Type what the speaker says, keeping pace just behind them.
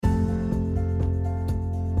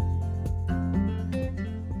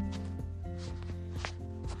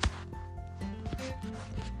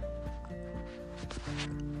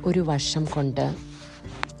ഒരു വർഷം കൊണ്ട്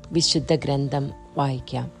വിശുദ്ധ ഗ്രന്ഥം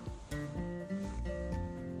വായിക്കാം.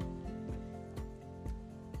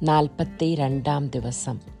 42-ാം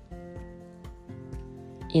ദിവസം.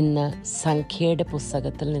 ഇന്ന് സംഖ്യയുടെ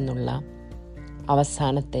പുസ്തകത്തിൽ നിന്നുള്ള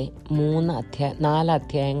അവസാനത്തെ 4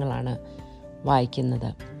 അധ്യായങ്ങളാണ് വായിക്കുന്നത്.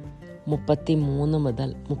 33 മുതൽ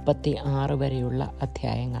 36 വരെയുള്ള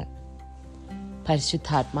അധ്യായങ്ങൾ.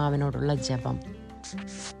 പരിശുദ്ധാത്മാവിനോടുള്ള ജപം.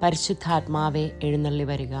 പരിശുദ്ധാത്മാവെ, എഴുന്നള്ളി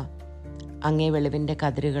വരിക. അങ്ങേ വെളിവിൻ്റെ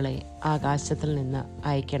കതിരുകളെ ആകാശത്തിൽ നിന്ന്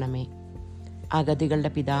അയക്കണമേ.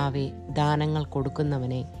 അഗതികളുടെ പിതാവേ, ദാനങ്ങൾ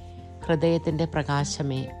കൊടുക്കുന്നവനെ, ഹൃദയത്തിൻ്റെ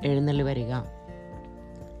പ്രകാശമേ, എഴുന്നള്ളി വരിക.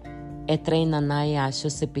 എത്രയും നന്നായി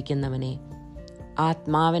ആശ്വസിപ്പിക്കുന്നവനെ,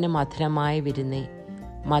 ആത്മാവിന് മധുരമായ വിരുന്നേ,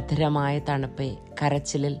 മധുരമായ തണുപ്പേ,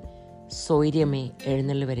 കരച്ചിലിൽ സ്വൈര്യമേ,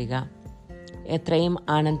 എഴുന്നള്ളി വരിക. എത്രയും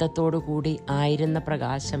ആനന്ദത്തോടു കൂടി ആയിരുന്ന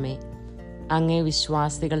പ്രകാശമേ, അങ്ങേ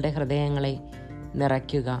വിശ്വാസികളുടെ ഹൃദയങ്ങളെ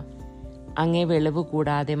നിറയ്ക്കുക. അങ്ങേ വെളിവ്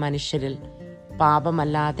കൂടാതെ മനുഷ്യരിൽ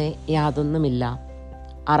പാപമല്ലാതെ യാതൊന്നുമില്ല.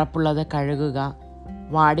 അറപ്പുള്ളത് കഴുകുക,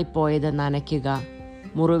 വാടിപ്പോയത് നനയ്ക്കുക,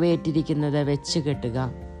 മുറിവേറ്റിരിക്കുന്നത് വെച്ച് കെട്ടുക,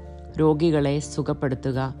 രോഗികളെ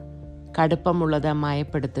സുഖപ്പെടുത്തുക, കടുപ്പമുള്ളത്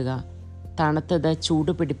മയപ്പെടുത്തുക, തണുത്തത്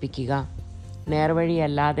ചൂടുപിടിപ്പിക്കുക,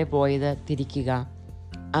 നേർവഴിയല്ലാതെ പോയത് തിരിക്കുക.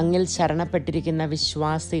 അങ്ങിൽ ശരണപ്പെട്ടിരിക്കുന്ന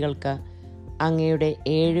വിശ്വാസികൾക്ക് അങ്ങയുടെ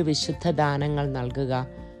 7 വിശുദ്ധ ദാനങ്ങൾ നൽകുക.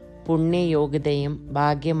 പുണ്യയോഗ്യതയും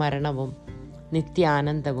ഭാഗ്യമരണവും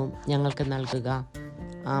നിത്യാനന്ദവും ഞങ്ങൾക്ക് നൽകുക.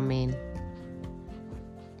 ആമേൻ.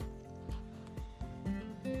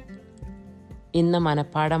 ഇന്ന്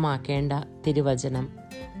മനഃപ്പാഠമാക്കേണ്ട തിരുവചനം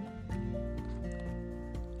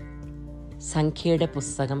സംഖ്യയുടെ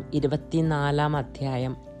പുസ്തകം 24-ാം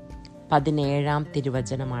അധ്യായം 17-ാം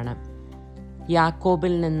തിരുവചനമാണ്.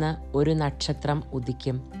 യാക്കോബിൽ നിന്ന് ഒരു നക്ഷത്രം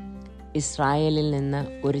ഉദിക്കും, ഇസ്രായേലിൽ നിന്ന്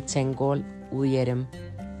ഒരു ചെങ്കോൽ ഉയരും.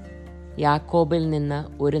 യാക്കോബിൽ നിന്ന്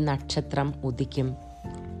ഒരു നക്ഷത്രം ഉദിക്കും,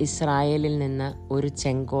 ഇസ്രായേലിൽ നിന്ന് ഒരു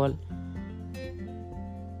ചെങ്കോൽ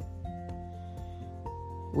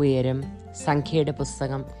ഉയരും. സംഖ്യയുടെ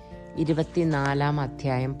പുസ്തകം 24-ാം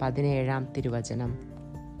അധ്യായം 17-ാം തിരുവചനം.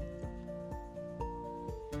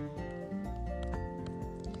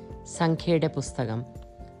 സംഖ്യയുടെ പുസ്തകം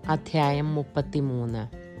അധ്യായം 33.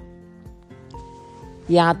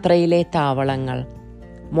 യാത്രയിലെ താവളങ്ങൾ.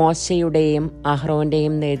 മോശയുടെയും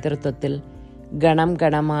അഹ്റോന്റെയും നേതൃത്വത്തിൽ ഗണം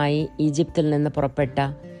ഗണമായി ഈജിപ്തിൽ നിന്ന് പുറപ്പെട്ട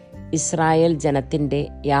ഇസ്രായേൽ ജനത്തിൻ്റെ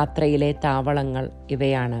യാത്രയിലെ താവളങ്ങൾ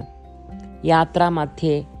ഇവയാണ്.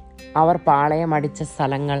 യാത്രാമധ്യേ അവർ പാളയമടിച്ച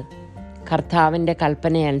സ്ഥലങ്ങൾ കർത്താവിൻ്റെ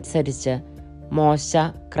കൽപ്പനയനുസരിച്ച് മോശ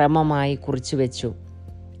ക്രമമായി കുറിച്ചുവെച്ചു.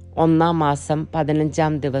 1-ാം മാസം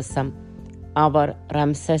 15-ാം ദിവസം അവർ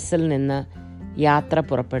റംസസിൽ നിന്ന് യാത്ര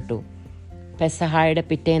പുറപ്പെട്ടു. പെസഹായുടെ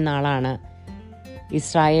പിറ്റേന്നാളാണ്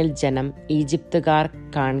ഇസ്രായേൽ ജനം ഈജിപ്തുകാർ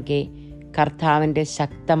കാണെ കർത്താവിൻ്റെ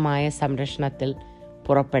ശക്തമായ സംരക്ഷണത്തിൽ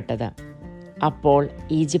പുറപ്പെട്ടത്. അപ്പോൾ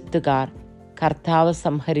ഈജിപ്തുകാർ കർത്താവ്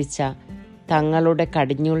സംഹരിച്ച തങ്ങളുടെ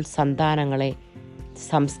കടിഞ്ഞൂൽ സന്താനങ്ങളെ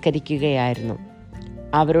സംസ്കരിക്കുകയായിരുന്നു.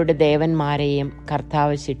 അവരുടെ ദേവന്മാരെയും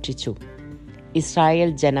കർത്താവ് ശിക്ഷിച്ചു. ഇസ്രായേൽ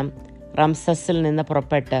ജനം റംസസിൽ നിന്ന്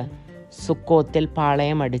പുറപ്പെട്ട് സുക്കോത്തിൽ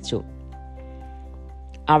പാളയമടിച്ചു.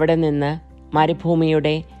 അവിടെ നിന്ന്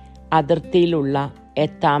മരുഭൂമിയുടെ അതിർത്തിയിലുള്ള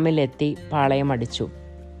എത്താമിലെത്തി പാളയമടിച്ചു.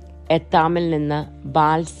 എത്താമിൽ നിന്ന്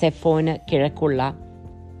ബാൽ സെഫോന് കിഴക്കുള്ള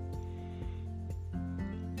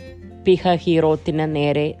പിഹഹീറോത്തിന്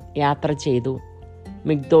നേരെ യാത്ര ചെയ്തു.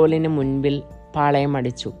 മിഗ്ദോലിന് മുൻപിൽ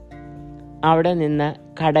പാളയമടിച്ചു. അവിടെ നിന്ന്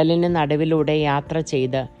കടലിന് നടുവിലൂടെ യാത്ര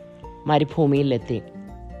ചെയ്ത് മരുഭൂമിയിലെത്തി.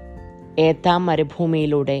 ഏത്താം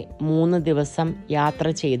മരുഭൂമിയിലൂടെ 3 ദിവസം യാത്ര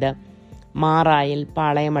ചെയ്ത് മാറായിൽ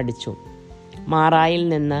പാളയമടിച്ചു. മാറായിൽ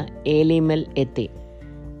നിന്ന് ഏലീമിൽ എത്തി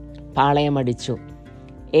പാളയമടിച്ചു.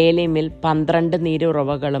 ഏലീമിൽ 12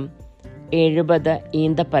 നീരുറവകളും 70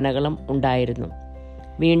 ഈന്തപ്പനകളും ഉണ്ടായിരുന്നു.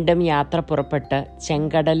 വീണ്ടും യാത്ര പുറപ്പെട്ട്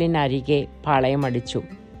ചെങ്കടലിനരികെ പാളയമടിച്ചു.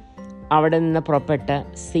 അവിടെ നിന്ന് പുറപ്പെട്ട്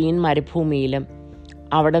സീൻ മരുഭൂമിയിലും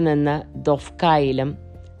അവിടെ നിന്ന് ദൊഫ്കായിലും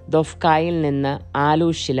ദൊഫ്കായിൽ നിന്ന്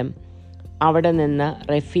ആലൂഷിലും അവിടെ നിന്ന്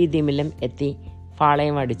റഫീദിമിലും എത്തി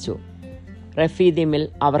പാളയമടിച്ചു. റഫീദിമിൽ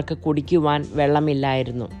അവർക്ക് കുടിക്കുവാൻ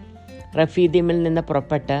വെള്ളമില്ലായിരുന്നു. റഫീദിമിൽ നിന്ന്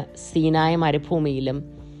പുറപ്പെട്ട് സീനായ മരുഭൂമിയിലും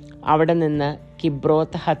അവിടെ നിന്ന്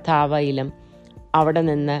കിബ്രോത്ത് ഹത്താവയിലും അവിടെ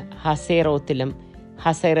നിന്ന് ഹസേറോത്തിലും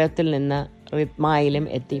ഹസേറത്തിൽ നിന്ന് റിത്മായിലും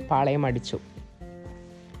എത്തി പാളയമടിച്ചു.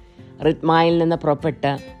 റിത്മായിൽ നിന്ന്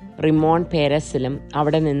പുറപ്പെട്ട് റിമോൺ പേരസിലും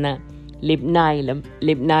അവിടെ നിന്ന് ലിബ്നായിലും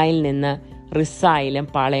ലിബ്നായിൽ നിന്ന് റിസ്സായിലും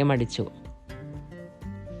പാളയമടിച്ചു.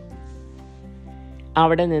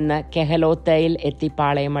 അവിടെ നിന്ന് കെഹലോത്തയിൽ എത്തി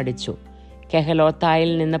പാളയമടിച്ചു.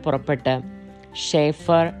 കെഹലോത്തായിൽ നിന്ന് പുറപ്പെട്ട്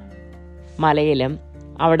ഷേഫർ മലയിലും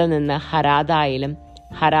അവിടെ നിന്ന് ഹരാദായിലും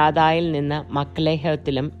ഹരാദായിൽ നിന്ന്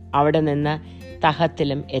മക്ലേഹത്തിലും അവിടെ നിന്ന്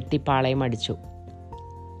തഹത്തിലും എത്തി പാളയമടിച്ചു.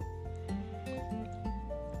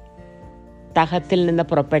 തഹത്തിൽ നിന്ന്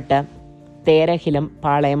പുറപ്പെട്ട് തേരഹിലും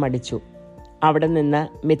പാളയമടിച്ചു. അവിടെ നിന്ന്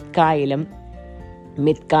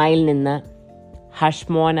മിത്കായിൽ നിന്ന്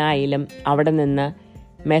ഹഷ്മോനായിലും അവിടെ നിന്ന്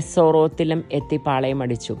മെസോറോത്തിലും എത്തി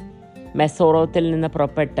പാളയമടിച്ചു. മെസോറോത്തിൽ നിന്ന്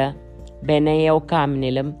പുറപ്പെട്ട്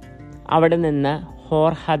ബെനയോക്കാമിനിലും അവിടെ നിന്ന്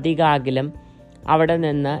ഹോർഹദിഗാഗിലും അവിടെ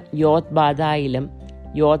നിന്ന്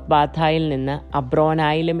യോത്ബാഥായിൽ നിന്ന്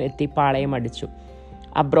അബ്രോനായിലും എത്തി പാളയമടിച്ചു.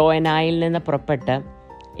 അബ്രോനായിൽ നിന്ന് പുറപ്പെട്ട്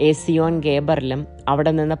ഏസിയോൻ ഗേബറിലും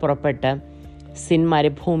അവിടെ നിന്ന് പുറപ്പെട്ട് സിൻ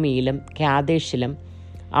മരുഭൂമിയിലും കാദേശിലും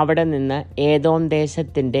അവിടെ നിന്ന് ഏദോം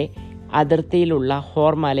ദേശത്തിൻ്റെ അതിർത്തിയിലുള്ള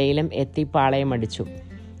ഹോർ മലയിലും എത്തി പാളയമടിച്ചു.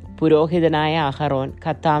 പുരോഹിതനായ അഹറോൻ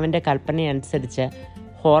കർത്താവിൻ്റെ കൽപ്പനയനുസരിച്ച്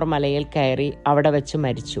ഹോർ മലയിൽ കയറി അവിടെ വെച്ച്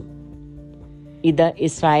മരിച്ചു. ഇത്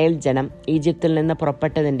ഇസ്രായേൽ ജനം ഈജിപ്തിൽ നിന്ന്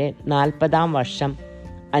പുറപ്പെട്ടതിൻ്റെ 40-ാം വർഷം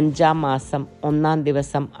 5-ാം മാസം 1-ാം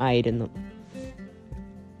ദിവസം ആയിരുന്നു.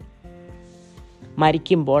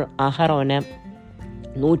 മരിക്കുമ്പോൾ അഹറോന്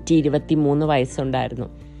 123 വയസ്സുണ്ടായിരുന്നു.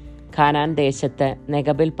 കാനാൻ ദേശത്ത്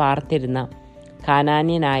നെഗബിൽ പാർത്തിരുന്ന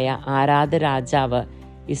കാനാന്യനായ ആരാധ രാജാവ്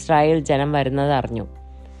ഇസ്രായേൽ ജനം വരുന്നത് അറിഞ്ഞു.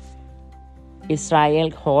 ഇസ്രായേൽ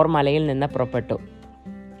ഹോർ മലയിൽ നിന്ന് പുറപ്പെട്ടു.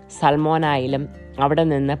 സൽമോനായിലും അവിടെ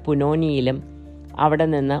നിന്ന് പുനോനിയിലും അവിടെ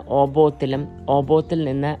നിന്ന് ഓബോത്തിൽ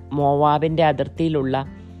നിന്ന് മോവാബിൻ്റെ അതിർത്തിയിലുള്ള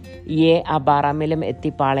അബാറാമിലും എത്തി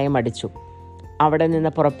പാളയമടിച്ചു. അവിടെ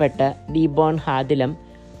നിന്ന് പുറപ്പെട്ട് ദീബോൻ ഹാദിലും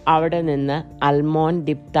അവിടെ നിന്ന് അൽമോൻ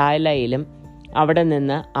ദിബ്താലയിലും അവിടെ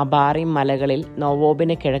നിന്ന് അബാറിം മലകളിൽ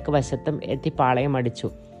നോവോബിന് കിഴക്ക് വശത്തും എത്തി പാളയമടിച്ചു.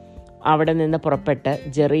 അവിടെ നിന്ന് പുറപ്പെട്ട്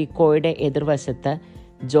ജെറീക്കോയുടെ എതിർവശത്ത്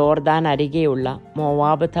ജോർദാൻ അരികെയുള്ള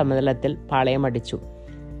മോവാബ് സമതലത്തിൽ പാളയമടിച്ചു.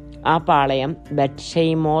 ആ പാളയം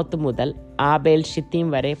ബെത്ഷെയിമോത്ത് മുതൽ ആബേൽഷിത്തീം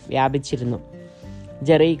വരെ വ്യാപിച്ചിരുന്നു.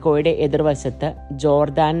 ജെറീക്കോയുടെ എതിർവശത്ത്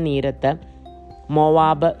ജോർദാൻ നീരത്ത്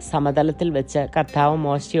മോവാബ് സമതലത്തിൽ വെച്ച് കർത്താവ്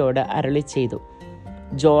മോശയോട് അരുളി ചെയ്തു.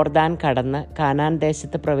 ജോർദാൻ കടന്ന് കാനാൻ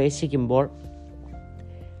ദേശത്ത് പ്രവേശിക്കുമ്പോൾ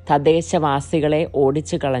തദ്ദേശവാസികളെ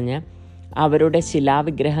ഓടിച്ചു കളഞ്ഞ് അവരുടെ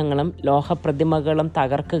ശിലാവിഗ്രഹങ്ങളും ലോഹപ്രതിമകളും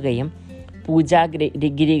തകർക്കുകയും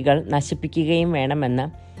പൂജാഗിരികൾ നശിപ്പിക്കുകയും വേണമെന്ന്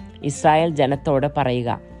ഇസ്രായേൽ ജനത്തോട്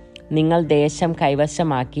പറയുക. നിങ്ങൾ ദേശം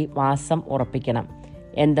കൈവശമാക്കി വാസം ഉറപ്പിക്കണം.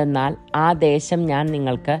 എന്തെന്നാൽ ആ ദേശം ഞാൻ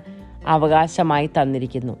നിങ്ങൾക്ക് അവകാശമായി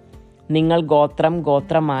തന്നിരിക്കുന്നു. നിങ്ങൾ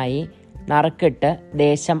ഗോത്രമായി നറുക്കിട്ട്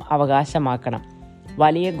ദേശം അവകാശമാക്കണം.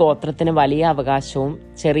 വലിയ ഗോത്രത്തിന് വലിയ അവകാശവും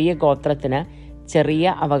ചെറിയ ഗോത്രത്തിന് ചെറിയ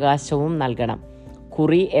അവകാശവും നൽകണം.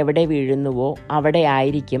 കുറി എവിടെ വീഴുന്നുവോ അവിടെ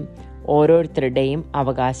ആയിരിക്കും ഓരോരുത്തരുടെയും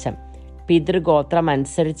അവകാശം.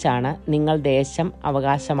 പിതൃഗോത്രമനുസരിച്ചാണ് നിങ്ങൾ ദേശം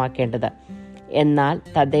അവകാശമാക്കേണ്ടത്. എന്നാൽ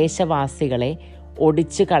തദ്ദേശവാസികളെ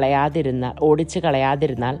ഓടിച്ചു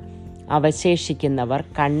കളയാതിരുന്നാൽ അവശേഷിക്കുന്നവർ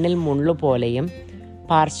കണ്ണിൽ മുള്ളുപോലെയും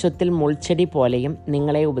പാർശ്വത്തിൽ മുൾച്ചെടി പോലെയും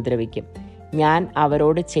നിങ്ങളെ ഉപദ്രവിക്കും. ഞാൻ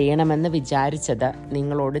അവരോട് ചെയ്യണമെന്ന് വിചാരിച്ചത്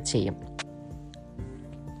നിങ്ങളോട് ചെയ്യും.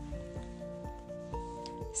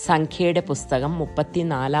 സംഖ്യയുടെ പുസ്തകം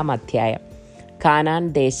 34-ാം അധ്യായം. കാനാൻ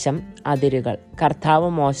ദേശം അതിരുകൾ. കർത്താവ്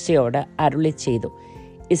മോശയോട് അരുളി ചെയ്തു,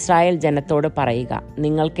 ഇസ്രായേൽ ജനത്തോട് പറയുക,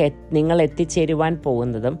 നിങ്ങൾ എത്തിച്ചേരുവാൻ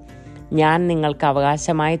പോകുന്നതും ഞാൻ നിങ്ങൾക്ക്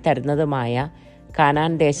അവകാശമായി തരുന്നതുമായ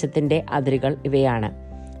കാനാൻ ദേശത്തിൻ്റെ അതിരുകൾ ഇവയാണ്.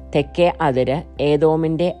 തെക്കേ അതിര്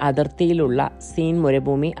ഏദോമിൻ്റെ അതിർത്തിയിലുള്ള സീൻ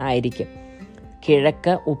മരുഭൂമി ആയിരിക്കും.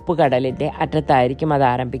 കിഴക്ക് ഉപ്പുകടലിൻ്റെ അറ്റത്തായിരിക്കും അത്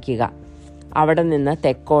ആരംഭിക്കുക. അവിടെ നിന്ന്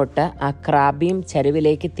തെക്കോട്ട് അക്രാബീം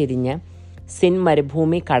ചരിവിലേക്ക് തിരിഞ്ഞ് സിൻ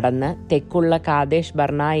മരുഭൂമി കടന്ന് തെക്കുള്ള കാദേശ്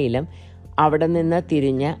ബർണായിലും അവിടെ നിന്ന്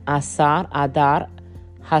തിരിഞ്ഞ് അസാർ, അദാർ,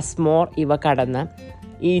 ഹസ്മോർ ഇവ കടന്ന്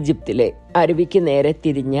ഈജിപ്തിലെ അരുവിക്ക് നേരെ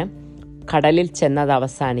തിരിഞ്ഞ് കടലിൽ ചെന്നത്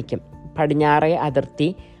അവസാനിക്കും. പടിഞ്ഞാറേ അതിർത്തി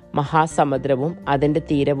മഹാസമുദ്രവും അതിൻ്റെ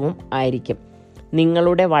തീരവും ആയിരിക്കും.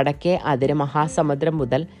 നിങ്ങളുടെ വടക്കേ അതിര് മഹാസമുദ്രം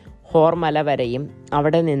മുതൽ ഹോർമല വരെയും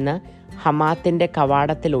അവിടെ നിന്ന് ഹമാത്തിൻ്റെ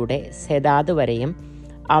കവാടത്തിലൂടെ സെദാദ് വരെയും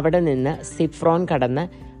അവിടെ നിന്ന് സിഫ്രോൻ കടന്ന്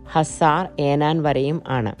ഹസാർ ഏനാൻ വരെയും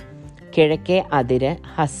ആണ്. കിഴക്കേ അതിര്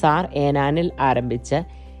ഹസാർ ഏനാനിൽ ആരംഭിച്ച്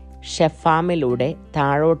ഷെഫാമിലൂടെ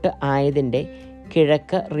താഴോട്ട് ആയതിൻ്റെ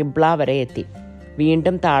കിഴക്ക് റിബ്ല വരെ എത്തി.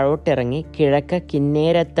 വീണ്ടും താഴോട്ടിറങ്ങി കിഴക്ക്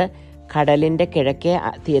കിന്നേരത്ത് കടലിൻ്റെ കിഴക്കേ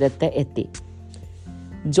തീരത്ത് എത്തി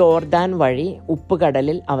ജോർദാൻ വഴി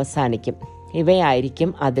ഉപ്പുകടലിൽ അവസാനിക്കും. ഇവയായിരിക്കും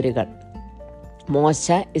അതിരുകൾ.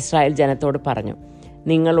 മോശ ഇസ്രായേൽ ജനത്തോട് പറഞ്ഞു,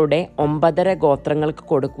 നിങ്ങളുടെ 9 ഗോത്രങ്ങൾക്ക്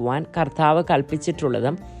കൊടുക്കുവാൻ കർത്താവ്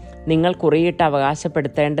കൽപ്പിച്ചിട്ടുള്ളതും നിങ്ങൾ കുറിയിട്ട്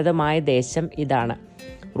അവകാശപ്പെടുത്തേണ്ടതുമായ ദേശം ഇതാണ്.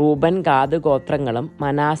 റൂബൻ, ഗാദ് ഗോത്രങ്ങളും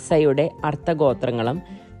മനാസയുടെ അർത്ഥഗോത്രങ്ങളും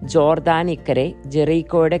ജോർദാൻ ഇക്കരെ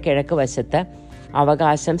ജെറീക്കോയുടെ കിഴക്ക് വശത്ത്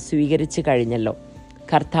അവകാശം സ്വീകരിച്ചു കഴിഞ്ഞല്ലോ.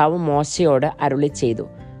 കർത്താവ് മോശയോട് അരുളി ചെയ്തു,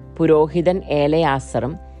 പുരോഹിതൻ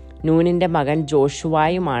ഏലയാസറും നൂനിൻ്റെ മകൻ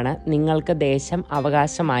ജോഷുവായുമാണ് നിങ്ങൾക്ക് ദേശം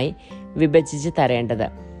അവകാശമായി വിഭജിച്ച് തരേണ്ടത്.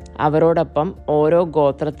 അവരോടൊപ്പം ഓരോ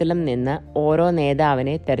ഗോത്രത്തിലും നിന്ന് ഓരോ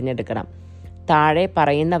നേതാവിനെ തിരഞ്ഞെടുക്കണം. താഴെ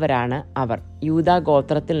പറയുന്നവരാണ് അവർ: യൂദാ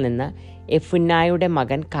ഗോത്രത്തിൽ നിന്ന് യെഫുന്നായുടെ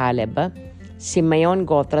മകൻ കാലെബ്, ശിമയോൻ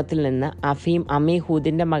ഗോത്രത്തിൽ നിന്ന്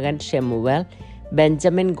അമീഹൂദിൻ്റെ മകൻ ഷെമുവേൽ,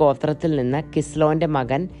 ബെഞ്ചമിൻ ഗോത്രത്തിൽ നിന്ന് കിസ്ലോൻ്റെ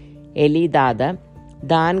മകൻ എലീദാദ്,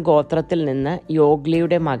 ദാൻ ഗോത്രത്തിൽ നിന്ന്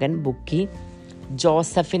യോഗ്ലിയുടെ മകൻ ബുക്കി,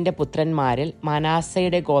 ജോസഫിൻ്റെ പുത്രന്മാരിൽ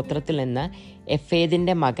മനാസയുടെ ഗോത്രത്തിൽ നിന്ന്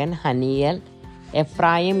എഫേദിൻ്റെ മകൻ ഹനിയേൽ,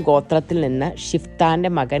 എഫ്രായിം ഗോത്രത്തിൽ നിന്ന്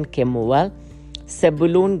ഷിഫ്താൻ്റെ മകൻ കെമുവൽ,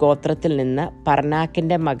 സെബുലൂൻ ഗോത്രത്തിൽ നിന്ന്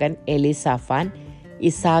പർനാക്കിൻ്റെ മകൻ എലിസാഫാൻ,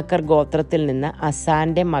 ഇസാക്കർ ഗോത്രത്തിൽ നിന്ന്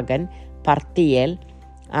അസാൻ്റെ മകൻ പർത്തിയേൽ,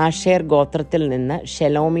 ആഷേർ ഗോത്രത്തിൽ നിന്ന്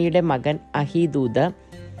ഷെലോമിയുടെ മകൻ അഹീദൂദ്,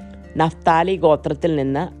 നഫ്താലി ഗോത്രത്തിൽ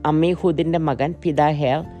നിന്ന് അമ്മീഹൂദിൻ്റെ മകൻ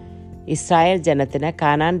പിദാഹേൽ. ഇസ്രായേൽ ജനത്തിന്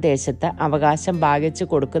കാനാൻ ദേശത്ത് അവകാശം ഭാഗിച്ചു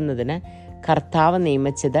കൊടുക്കുന്നതിന് കർത്താവ്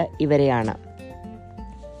നിയമിച്ചത് ഇവരെയാണ്.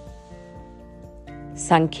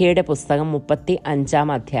 സംഖ്യയുടെ പുസ്തകം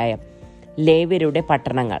 35 അധ്യായം. ലേവ്യരുടെ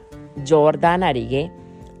പട്ടണങ്ങൾ. ജോർദാൻ അരികെ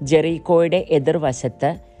ജെറീക്കോയുടെ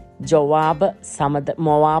എതിർവശത്ത്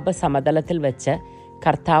മോവാബ് സമതലത്തിൽ വെച്ച്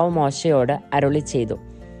കർത്താവ് മോശയോട് അരുളി ചെയ്തു: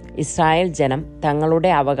 ഇസ്രായേൽ ജനം തങ്ങളുടെ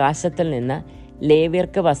അവകാശത്തിൽ നിന്ന്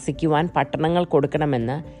ലേവ്യർക്ക് വസിക്കുവാൻ പട്ടണങ്ങൾ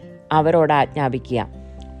കൊടുക്കണമെന്ന് അവരോട് ആജ്ഞാപിക്കുക.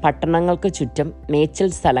 പട്ടണങ്ങൾക്ക് ചുറ്റും മേച്ചിൽ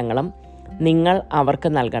സ്ഥലങ്ങളും നിങ്ങൾ അവർക്ക്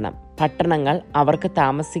നൽകണം. പട്ടണങ്ങൾ അവർക്ക്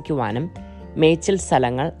താമസിക്കുവാനും മേച്ചിൽ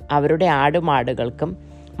സ്ഥലങ്ങൾ അവരുടെ ആടുമാടുകൾക്കും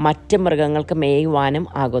മറ്റ് മൃഗങ്ങൾക്ക് മേയുവാനും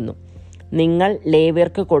ആകുന്നു. നിങ്ങൾ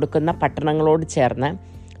ലേവ്യർക്ക് കൊടുക്കുന്ന പട്ടണങ്ങളോട് ചേർന്ന്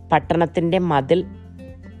പട്ടണത്തിൻ്റെ മതിൽ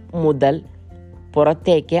മുതൽ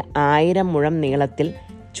പുറത്തേക്ക് 1000 മുഴം നീളത്തിൽ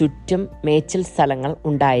ചുറ്റും മേച്ചിൽ സ്ഥലങ്ങൾ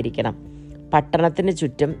ഉണ്ടായിരിക്കണം. പട്ടണത്തിന്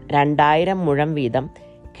ചുറ്റും 2000 മുഴം വീതം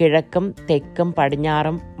കിഴക്കും തെക്കും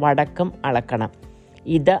പടിഞ്ഞാറും വടക്കും അളക്കണം.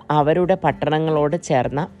 ഇത് അവരുടെ പട്ടണങ്ങളോട്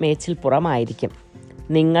ചേർന്ന മേച്ചിൽപ്പുറമായിരിക്കും.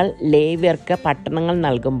 നിങ്ങൾ ലേവ്യർക്ക് പട്ടണങ്ങൾ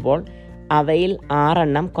നൽകുമ്പോൾ അവയിൽ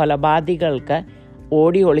 6 കൊലപാതകികൾക്ക്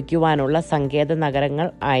ഓടി ഒളിക്കുവാനുള്ള സങ്കേത നഗരങ്ങൾ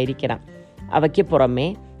ആയിരിക്കണം. അവയ്ക്ക് പുറമെ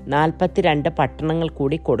 42 പട്ടണങ്ങൾ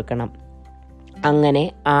കൂടി കൊടുക്കണം. അങ്ങനെ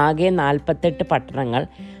ആകെ 48 പട്ടണങ്ങൾ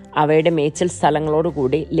അവയുടെ മേച്ചിൽ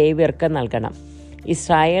സ്ഥലങ്ങളോടുകൂടി ലേവ്യർക്ക് നൽകണം.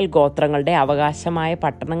 ഇസ്രായേൽ ഗോത്രങ്ങളുടെ അവകാശമായ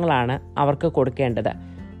പട്ടണങ്ങളാണ് അവർക്ക് കൊടുക്കേണ്ടത്.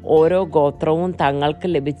 ഓരോ ഗോത്രവും തങ്ങൾക്ക്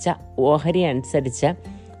ലഭിച്ച ഓഹരി അനുസരിച്ച്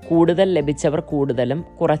കൂടുതൽ ലഭിച്ചവർ കൂടുതലും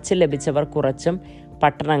കുറച്ച് ലഭിച്ചവർ കുറച്ചും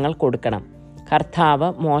പട്ടണങ്ങൾ കൊടുക്കണം. കർത്താവ്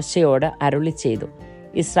മോശയോട് അരുളി ചെയ്തു: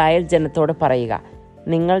 ഇസ്രായേൽ ജനത്തോട് പറയുക,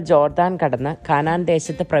 നിങ്ങൾ ജോർദാൻ കടന്ന് കാനാൻ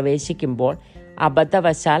ദേശത്ത് പ്രവേശിക്കുമ്പോൾ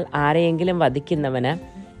അബദ്ധവശാൽ ആരെയെങ്കിലും വധിക്കുന്നവന്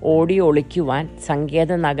ഓടി ഒളിക്കുവാൻ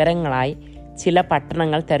സങ്കേത നഗരങ്ങളായി ചില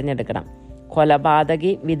പട്ടണങ്ങൾ തിരഞ്ഞെടുക്കണം.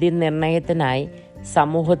 കൊലപാതകി വിധി നിർണയത്തിനായി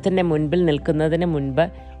സമൂഹത്തിൻ്റെ മുൻപിൽ നിൽക്കുന്നതിന് മുൻപ്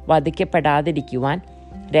വധിക്കപ്പെടാതിരിക്കുവാൻ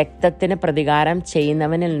രക്തത്തിന് പ്രതികാരം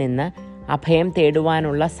ചെയ്യുന്നവനിൽ നിന്ന് അഭയം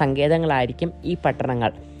തേടുവാനുള്ള സങ്കേതങ്ങളായിരിക്കും ഈ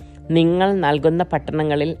പട്ടണങ്ങൾ. നിങ്ങൾ നൽകുന്ന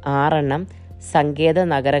പട്ടണങ്ങളിൽ 6 സങ്കേത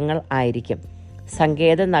നഗരങ്ങൾ ആയിരിക്കും.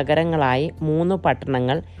 സങ്കേത നഗരങ്ങളായി 3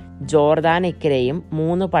 പട്ടണങ്ങൾ ജോർദാൻ ഇക്കരെയും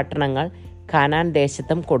 3 പട്ടണങ്ങൾ കാനാൻ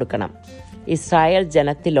ദേശത്തും കൊടുക്കണം. ഇസ്രായേൽ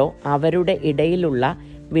ജനത്തിലോ അവരുടെ ഇടയിലുള്ള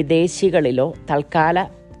വിദേശികളിലോ തൽക്കാല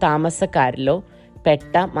താമസക്കാരിലോ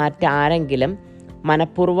പെട്ട മറ്റാരെങ്കിലും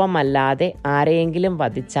മനഃപൂർവ്വമല്ലാതെ ആരെയെങ്കിലും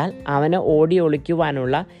വധിച്ചാൽ അവന് ഓടി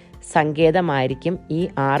ഒളിക്കുവാനുള്ള സങ്കേതമായിരിക്കും ഈ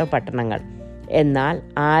 6 പട്ടണങ്ങൾ. എന്നാൽ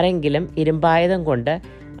ആരെങ്കിലും ഇരുമ്പായുധം കൊണ്ട്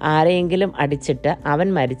ആരെയെങ്കിലും അടിച്ചിട്ട് അവൻ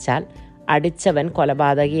മരിച്ചാൽ അടിച്ചവൻ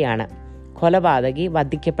കൊലപാതകിയാണ്. കൊലപാതകി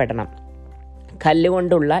വധിക്കപ്പെടണം.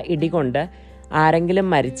 കല്ലുകൊണ്ടുള്ള ഇടികൊണ്ട് ആരെങ്കിലും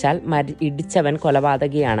മരിച്ചാൽ ഇടിച്ചവൻ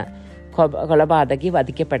കൊലപാതകിയാണ്. കൊലപാതകി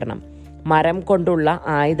വധിക്കപ്പെടണം. മരം കൊണ്ടുള്ള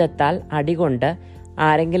ആയുധത്താൽ അടികൊണ്ട്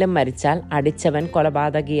ആരെങ്കിലും മരിച്ചാൽ അടിച്ചവൻ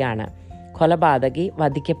കൊലപാതകിയാണ്. കൊലപാതകി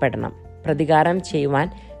വധിക്കപ്പെടണം. പ്രതികാരം ചെയ്യുവാൻ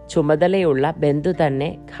ചുമതലയുള്ള ബന്ധു തന്നെ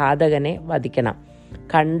ഘാതകനെ വധിക്കണം.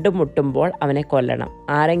 കണ്ടുമുട്ടുമ്പോൾ അവനെ കൊല്ലണം.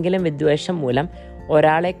 ആരെങ്കിലും വിദ്വേഷം മൂലം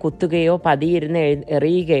ഒരാളെ കുത്തുകയോ പതിയിരുന്ന്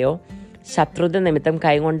എറിയുകയോ ശത്രുത നിമിത്തം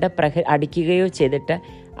കൈകൊണ്ട് അടിക്കുകയോ ചെയ്തിട്ട്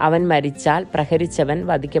അവൻ മരിച്ചാൽ പ്രഹരിച്ചവൻ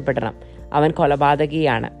വധിക്കപ്പെടണം. അവൻ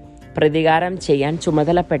കൊലപാതകിയാണ്. പ്രതികാരം ചെയ്യാൻ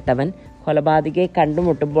ചുമതലപ്പെട്ടവൻ കൊലപാതകിയെ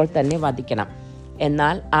കണ്ടുമുട്ടുമ്പോൾ തന്നെ വധിക്കണം.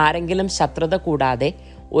 എന്നാൽ ആരെങ്കിലും ശത്രുത കൂടാതെ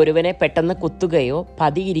ഒരുവനെ പെട്ടെന്ന് കുത്തുകയോ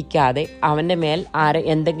പതിയിരിക്കാതെ അവൻ്റെ മേൽ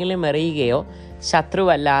എന്തെങ്കിലും എറിയുകയോ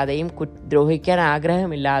ശത്രുവല്ലാതെയും ദ്രോഹിക്കാൻ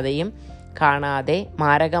ആഗ്രഹമില്ലാതെയും കാണാതെ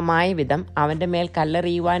മാരകമായ വിധം അവൻ്റെ മേൽ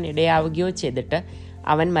കല്ലെറിയുവാൻ ഇടയാവുകയോ ചെയ്തിട്ട്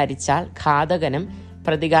അവൻ മരിച്ചാൽ ഘാതകനും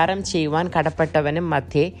പ്രതികാരം ചെയ്യുവാൻ കടപ്പെട്ടവനും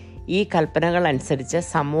മധ്യേ ഈ കൽപ്പനകൾ അനുസരിച്ച്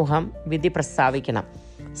സമൂഹം വിധി പ്രസ്താവിക്കണം.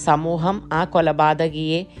 സമൂഹം ആ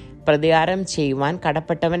കൊലപാതകിയെ പ്രതികാരം ചെയ്യുവാൻ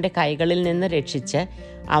കടപ്പെട്ടവൻ്റെ കൈകളിൽ നിന്ന് രക്ഷിച്ച്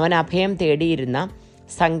അവൻ അഭയം തേടിയിരുന്ന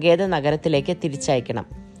സങ്കേത നഗരത്തിലേക്ക് തിരിച്ചയക്കണം.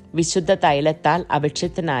 വിശുദ്ധ തൈലത്താൽ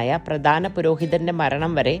അഭിഷിക്തനായ പ്രധാന പുരോഹിതന്റെ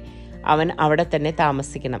മരണം വരെ അവൻ അവിടെ തന്നെ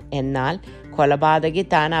താമസിക്കണം. എന്നാൽ കൊലപാതകി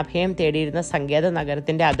താൻ അഭയം തേടിയിരുന്ന സങ്കേത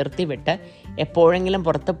നഗരത്തിന്റെ അതിർത്തി വിട്ട് എപ്പോഴെങ്കിലും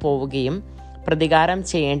പുറത്തു പോവുകയും പ്രതികാരം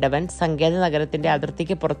ചെയ്യേണ്ടവൻ സങ്കേത നഗരത്തിന്റെ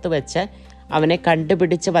അതിർത്തിക്ക് പുറത്തു വെച്ച് അവനെ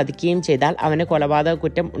കണ്ടുപിടിച്ച് വധിക്കുകയും ചെയ്താൽ അവന് കൊലപാതക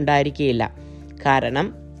കുറ്റം ഉണ്ടായിരിക്കുകയില്ല. കാരണം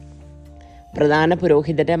പ്രധാന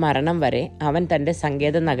പുരോഹിതന്റെ മരണം വരെ അവൻ തന്റെ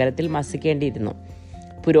സങ്കേത നഗരത്തിൽ വസിക്കേണ്ടിയിരുന്നു.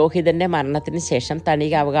 പുരോഹിതന്റെ മരണത്തിന് ശേഷം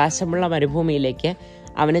തനിക്ക് അവകാശമുള്ള മരുഭൂമിയിലേക്ക്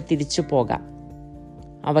അവന് തിരിച്ചു പോകാം.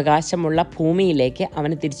 അവകാശമുള്ള ഭൂമിയിലേക്ക്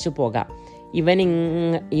അവന് തിരിച്ചു പോകാം.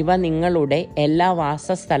 ഇവ നിങ്ങളുടെ എല്ലാ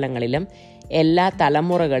വാസസ്ഥലങ്ങളിലും എല്ലാ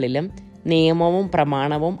തലമുറകളിലും നിയമവും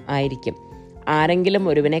പ്രമാണവും ആയിരിക്കും. ആരെങ്കിലും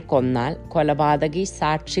ഒരുവനെ കൊന്നാൽ കൊലപാതകി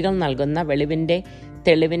സാക്ഷികൾ നൽകുന്ന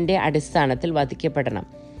തെളിവിന്റെ അടിസ്ഥാനത്തിൽ വധിക്കപ്പെടണം.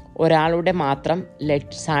 ഒരാളുടെ മാത്രം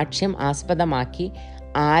സാക്ഷ്യം ആസ്പദമാക്കി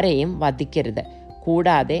ആരെയും വധിക്കരുത്.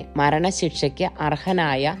 കൂടാതെ മരണശിക്ഷയ്ക്ക്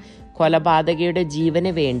അർഹനായ കൊലപാതകിയുടെ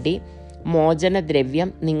ജീവന് വേണ്ടി മോചനദ്രവ്യം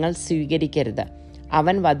നിങ്ങൾ സ്വീകരിക്കരുത്.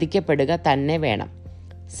 അവൻ വധിക്കപ്പെടുക തന്നെ വേണം.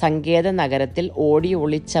 സങ്കേത നഗരത്തിൽ ഓടി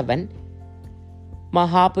ഒളിച്ചവൻ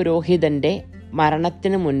മഹാപുരോഹിതന്റെ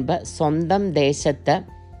മരണത്തിനു മുൻപ് സ്വന്തം ദേശത്ത്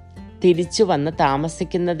തിരിച്ചു വന്ന്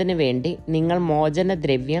താമസിക്കുന്നതിന് വേണ്ടി നിങ്ങൾ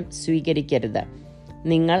മോചനദ്രവ്യം സ്വീകരിക്കരുത്.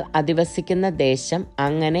 നിങ്ങൾ അധിവസിക്കുന്ന ദേശം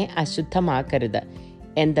അങ്ങനെ അശുദ്ധമാക്കരുത്.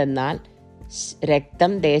 എന്തെന്നാൽ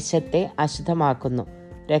രക്തം ദേശത്തെ അശുദ്ധമാക്കുന്നു.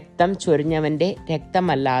 രക്തം ചൊരിഞ്ഞവന്റെ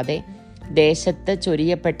രക്തമല്ലാതെ ദേശത്ത്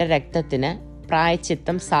ചൊരിയപ്പെട്ട രക്തത്തിന്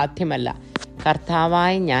പ്രായശ്ചിത്തം സാധ്യമല്ല.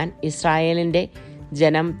 കർത്താവായ ഞാൻ ഇസ്രായേലിന്റെ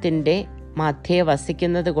ജനത്തിന്റെ മധ്യേ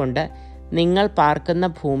വസിക്കുന്നത് കൊണ്ട് നിങ്ങൾ പാർക്കുന്ന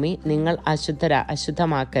ഭൂമി നിങ്ങൾ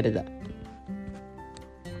അശുദ്ധമാക്കരുത്.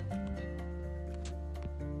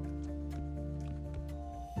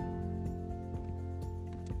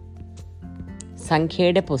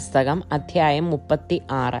 സംഖ്യയുടെ പുസ്തകം അധ്യായം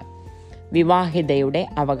 36. വിവാഹിതയുടെ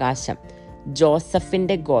അവകാശം.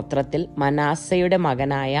 ജോസഫിന്റെ ഗോത്രത്തിൽ മനാസയുടെ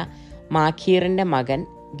മകനായ മാഖീറിന്റെ മകൻ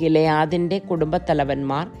ഗിലെയാദിന്റെ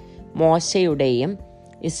കുടുംബത്തലവന്മാർ മോശയുടെയും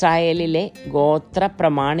ഇസ്രായേലിലെ ഗോത്ര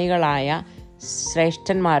പ്രമാണികളായ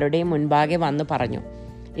ശ്രേഷ്ഠന്മാരുടെയും മുൻപാകെ വന്നു പറഞ്ഞു,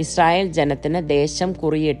 ഇസ്രായേൽ ജനത്തിന് ദേശം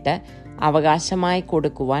കുറിയിട്ട് അവകാശമായി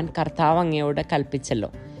കൊടുക്കുവാൻ കർത്താവ് അങ്ങയോട് കൽപ്പിച്ചല്ലോ.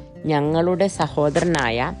 ഞങ്ങളുടെ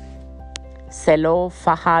സഹോദരനായ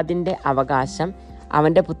സെലോഫഹാദിന്റെ അവകാശം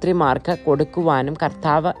അവന്റെ പുത്രിമാർക്ക് കൊടുക്കുവാനും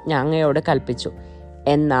കർത്താവ് ഞങ്ങളോട് കൽപ്പിച്ചു.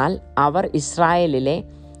 എന്നാൽ അവർ ഇസ്രായേലിലെ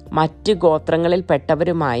മറ്റു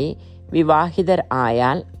ഗോത്രങ്ങളിൽപ്പെട്ടവരുമായി വിവാഹിതർ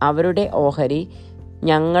ആയാൽ അവരുടെ ഓഹരി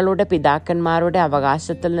ഞങ്ങളുടെ പിതാക്കന്മാരുടെ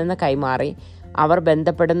അവകാശത്തിൽ നിന്ന് കൈമാറി അവർ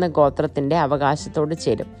ബന്ധപ്പെടുന്ന ഗോത്രത്തിന്റെ അവകാശത്തോട്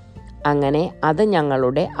ചേരും. അങ്ങനെ അത്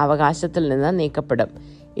ഞങ്ങളുടെ അവകാശത്തിൽ നിന്ന് നീക്കപ്പെടും.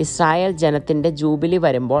 ഇസ്രായേൽ ജനത്തിന്റെ ജൂബിലി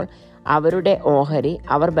വരുമ്പോൾ അവരുടെ ഓഹരി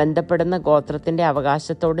അവർ ബന്ധപ്പെടുന്ന ഗോത്രത്തിന്റെ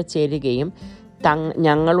അവകാശത്തോട് ചേരുകയും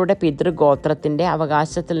ഞങ്ങളുടെ പിതൃഗോത്രത്തിന്റെ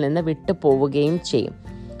അവകാശത്തിൽ നിന്ന് വിട്ടുപോവുകയും ചെയ്യും.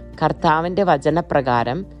 കർത്താവിന്റെ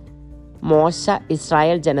വചനപ്രകാരം മോശ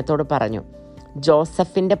ഇസ്രായേൽ ജനത്തോട് പറഞ്ഞു,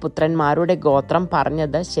 ജോസഫിന്റെ പുത്രന്മാരുടെ ഗോത്രം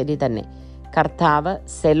പറഞ്ഞത് ശരി തന്നെ. കർത്താവ്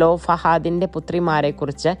സെലോഫഹാദിന്റെ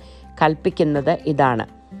പുത്രിമാരെക്കുറിച്ച് കൽപ്പിക്കുന്നത് ഇതാണ്: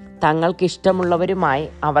 തങ്ങൾക്കിഷ്ടമുള്ളവരുമായി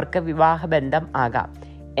അവർക്ക് വിവാഹബന്ധം ആകാം,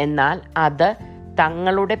 എന്നാൽ അത്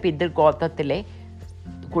തങ്ങളുടെ പിതൃഗോത്രത്തിലെ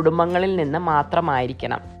കുടുംബങ്ങളിൽ നിന്ന്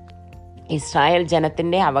മാത്രമായിരിക്കണം. ഇസ്രായേൽ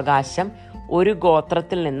ജനത്തിന്റെ അവകാശം ഒരു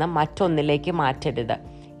ഗോത്രത്തിൽ നിന്ന് മറ്റൊന്നിലേക്ക് മാറ്റരുത്.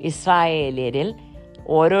 ഇസ്രായേലിയരിൽ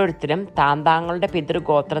ഓരോരുത്തരും താങ്കളുടെ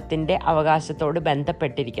പിതൃഗോത്രത്തിന്റെ അവകാശത്തോട്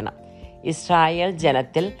ബന്ധപ്പെട്ടിരിക്കണം. ഇസ്രായേൽ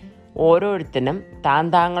ജനത്തിൽ ഓരോരുത്തരും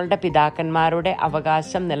താങ്കളുടെ പിതാക്കന്മാരുടെ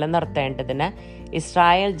അവകാശം നിലനിർത്തേണ്ടതിന്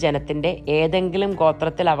ഇസ്രായേൽ ജനത്തിന്റെ ഏതെങ്കിലും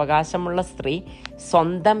ഗോത്രത്തിൽ അവകാശമുള്ള സ്ത്രീ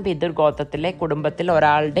സ്വന്തം പിതൃഗോത്രത്തിലെ കുടുംബത്തിൽ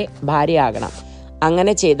ഒരാളുടെ ഭാര്യയാകണം.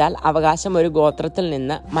 അങ്ങനെ ചെയ്താൽ അവകാശം ഒരു ഗോത്രത്തിൽ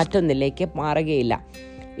നിന്ന് മറ്റൊന്നിലേക്ക് മാറുകയില്ല.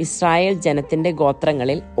 ഇസ്രായേൽ ജനത്തിന്റെ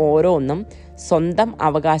ഗോത്രങ്ങളിൽ ഓരോന്നും സ്വന്തം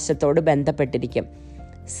അവകാശത്തോട് ബന്ധപ്പെട്ടിരിക്കും.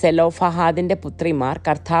 സെലോഫഹാദിന്റെ പുത്രിമാർ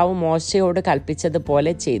കർത്താവ് മോശയോട്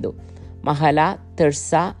കൽപ്പിച്ചതുപോലെ ചെയ്തു. മഹല,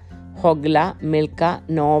 തിർസ, ഹൊഗ്ല, മിൽക്ക,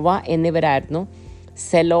 നോവ എന്നിവരായിരുന്നു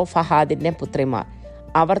സെലോഫഹാദിന്റെ പുത്രിമാർ.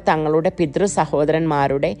 അവർ തങ്ങളുടെ പിതൃ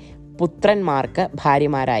സഹോദരന്മാരുടെ പുത്രന്മാർക്ക്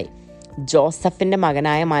ഭാര്യമാരായി. ജോസഫിന്റെ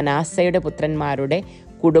മകനായ മനാസയുടെ പുത്രന്മാരുടെ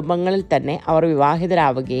കുടുംബങ്ങളിൽ തന്നെ അവർ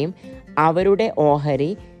വിവാഹിതരാവുകയും അവരുടെ ഓഹരി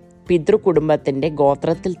പിതൃകുടുംബത്തിന്റെ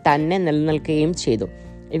ഗോത്രത്തിൽ തന്നെ നിലനിൽക്കുകയും ചെയ്തു.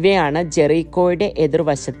 ഇവയാണ് ജെറീക്കോയുടെ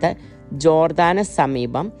എതിർവശത്ത് ജോർദാന്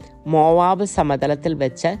സമീപം മോവാബ് സമതലത്തിൽ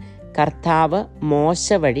വെച്ച് കർത്താവ്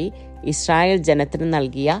മോശ വഴി ഇസ്രായേൽ ജനത്തിന്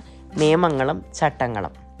നൽകിയ നിയമങ്ങളും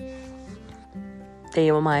ചട്ടങ്ങളും.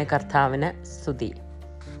 ദൈവമായ കർത്താവിന് സ്തുതി.